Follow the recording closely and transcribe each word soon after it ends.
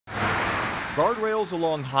Guardrails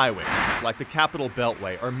along highways, like the Capitol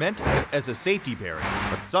Beltway, are meant as a safety barrier,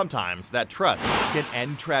 but sometimes that trust can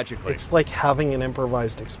end tragically. It's like having an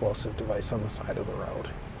improvised explosive device on the side of the road,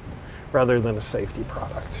 rather than a safety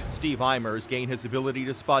product. Steve Eimers gained his ability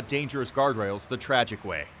to spot dangerous guardrails the tragic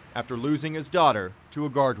way, after losing his daughter to a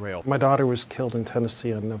guardrail. My daughter was killed in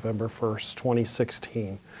Tennessee on November 1st,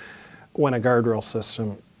 2016, when a guardrail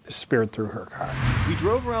system speared through her car. We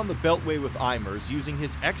drove around the Beltway with Eimers using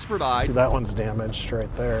his expert eye. See, that one's damaged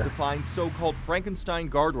right there. To find so-called Frankenstein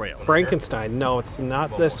guardrails. Frankenstein? No, it's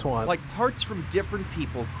not this one. Like parts from different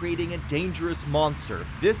people creating a dangerous monster.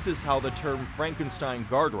 This is how the term Frankenstein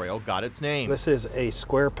guardrail got its name. This is a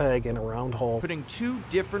square peg in a round hole. Putting two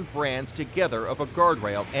different brands together of a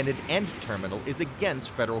guardrail and an end terminal is against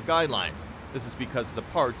federal guidelines. This is because the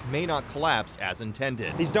parts may not collapse as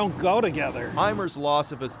intended. These don't go together. Eimers'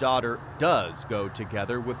 loss of his daughter does go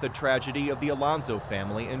together with the tragedy of the Alonso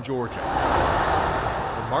family in Georgia.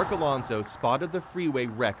 When Mark Alonso spotted the freeway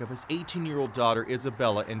wreck of his 18-year-old daughter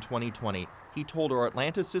Isabella in 2020, he told our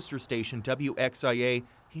Atlanta sister station WXIA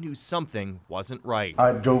he knew something wasn't right.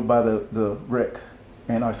 I drove by the wreck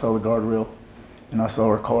and I saw the guardrail and I saw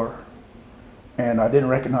her car. And I didn't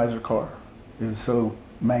recognize her car. It was so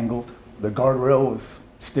mangled. The guardrail was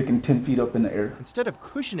sticking 10 feet up in the air. Instead of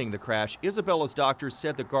cushioning the crash, Isabella's doctors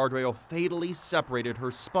said the guardrail fatally separated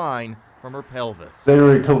her spine from her pelvis. They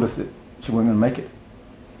already told us that she wasn't going to make it.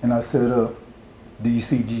 And I said, do you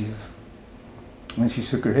see Jesus? And she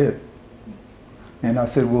shook her head. And I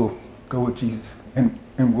said, we'll go with Jesus and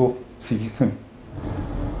we'll see you soon.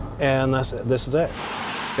 And this is it.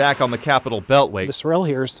 Back on the Capitol Beltway, This rail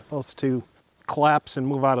here is supposed to collapse and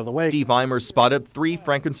move out of the way. Steve Eimers spotted 3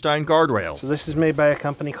 Frankenstein guardrails. So this is made by a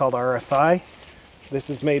company called RSI. This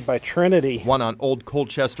is made by Trinity. One on Old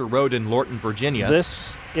Colchester Road in Lorton, Virginia.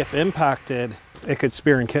 This, if impacted, it could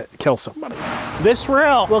spear and kill somebody. This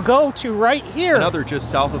rail will go to right here. Another just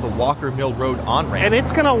south of the Walker Mill Road on-ramp. And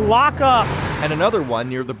it's gonna lock up. And another one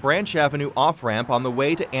near the Branch Avenue off-ramp on the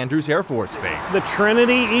way to Andrews Air Force Base. The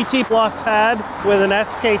Trinity ET Plus head with an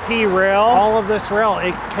SKT rail, all of this rail,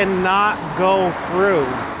 it cannot go through.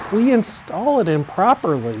 If we install it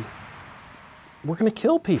improperly, we're gonna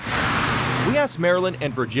kill people. We asked Maryland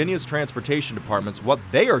and Virginia's transportation departments what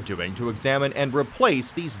they are doing to examine and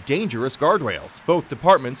replace these dangerous guardrails. Both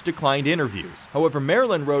departments declined interviews. However,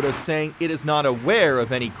 Maryland wrote us saying it is not aware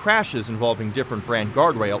of any crashes involving different brand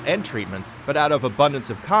guardrail end treatments, but out of abundance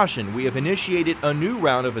of caution, we have initiated a new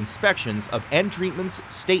round of inspections of end treatments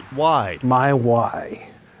statewide. My why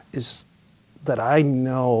is that I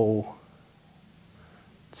know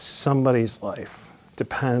somebody's life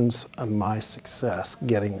depends on my success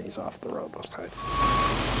getting these off the roadside.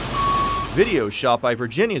 Video shot by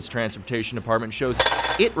Virginia's transportation department shows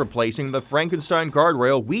it replacing the Frankenstein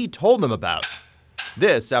guardrail we told them about.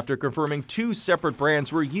 This after confirming 2 separate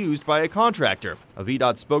brands were used by a contractor. A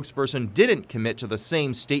VDOT spokesperson didn't commit to the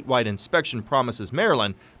same statewide inspection promise as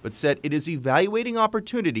Maryland, but said it is evaluating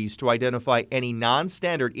opportunities to identify any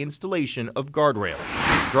non-standard installation of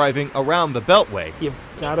guardrails. Driving around the Beltway, You've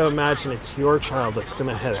got to imagine it's your child that's going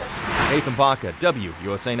to hit it. Nathan Baca,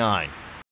 WUSA9.